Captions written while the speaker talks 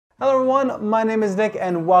Hello everyone, my name is Nick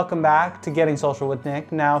and welcome back to Getting Social with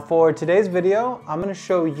Nick. Now for today's video, I'm going to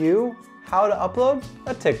show you how to upload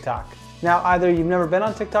a TikTok. Now either you've never been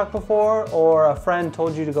on TikTok before or a friend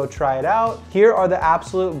told you to go try it out. Here are the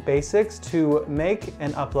absolute basics to make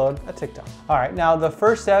and upload a TikTok. Alright, now the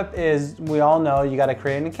first step is, we all know you got to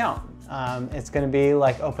create an account. It's going to be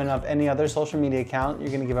like open up any other social media account.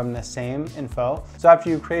 You're going to give them the same info. So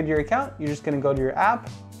after you create your account, you're just going to go to your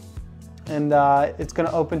app. And it's going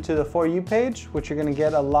to open to the For You page, which you're going to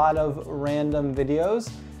get a lot of random videos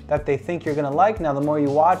that they think you're going to like. Now, the more you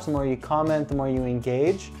watch, the more you comment, the more you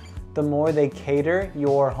engage, the more they cater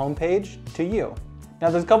your homepage to you. Now,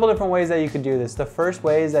 there's a couple different ways that you could do this. The first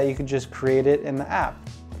way is that you could just create it in the app.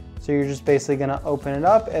 So you're just basically going to open it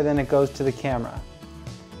up and then it goes to the camera.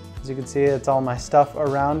 As you can see, it's all my stuff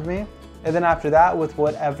around me. And then after that, with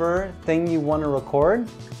whatever thing you want to record,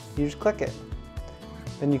 you just click it.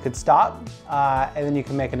 Then you could stop, and then you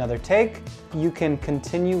can make another take. You can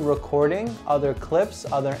continue recording other clips,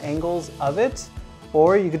 other angles of it,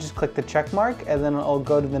 or you could just click the check mark and then it'll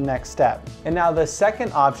go to the next step. And now the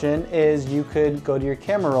second option is you could go to your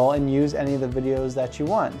camera roll and use any of the videos that you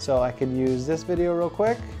want. So I could use this video real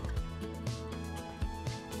quick.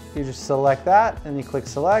 You just select that and you click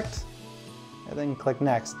select, and then you click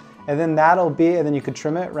next. And then that'll be, and then you could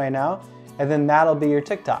trim it right now, and then that'll be your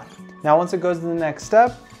TikTok. Now, once it goes to the next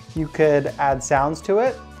step, you could add sounds to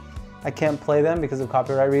it. I can't play them because of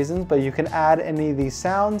copyright reasons, but you can add any of these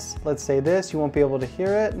sounds. Let's say this, you won't be able to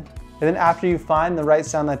hear it. And then after you find the right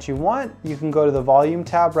sound that you want, you can go to the volume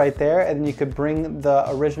tab right there, and then you could bring the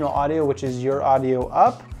original audio, which is your audio,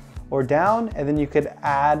 up or down, and then you could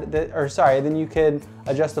add then you could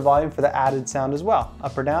adjust the volume for the added sound as well,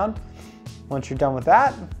 up or down. Once you're done with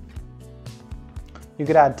that, you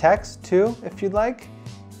could add text too, if you'd like.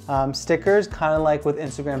 Stickers, kind of like with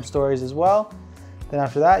Instagram stories as well. Then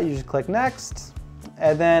after that, you just click next.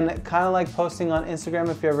 And then kind of like posting on Instagram,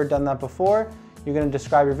 if you've ever done that before, you're gonna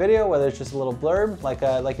describe your video, whether it's just a little blurb,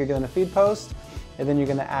 like you're doing a feed post, and then you're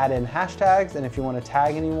gonna add in hashtags, and if you wanna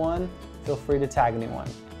tag anyone, feel free to tag anyone.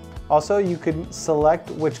 Also, you could select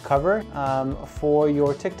which cover for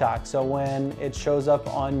your TikTok. So when it shows up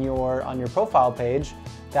on your profile page,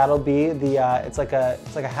 that'll be the, it's like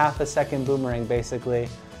a half a second boomerang basically.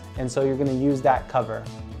 And so you're gonna use that cover.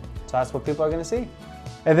 So that's what people are gonna see.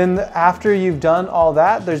 And then after you've done all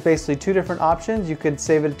that, there's basically two different options. You could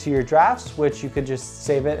save it to your drafts, which you could just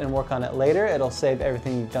save it and work on it later. It'll save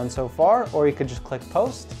everything you've done so far, or you could just click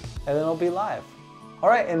post and then it'll be live. All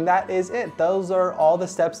right, and that is it. Those are all the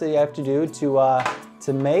steps that you have to do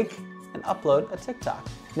to make and upload a TikTok.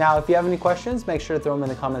 Now, if you have any questions, make sure to throw them in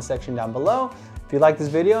the comment section down below. If you like this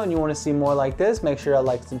video and you want to see more like this, make sure to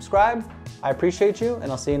like and subscribe. I appreciate you,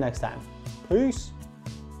 and I'll see you next time. Peace.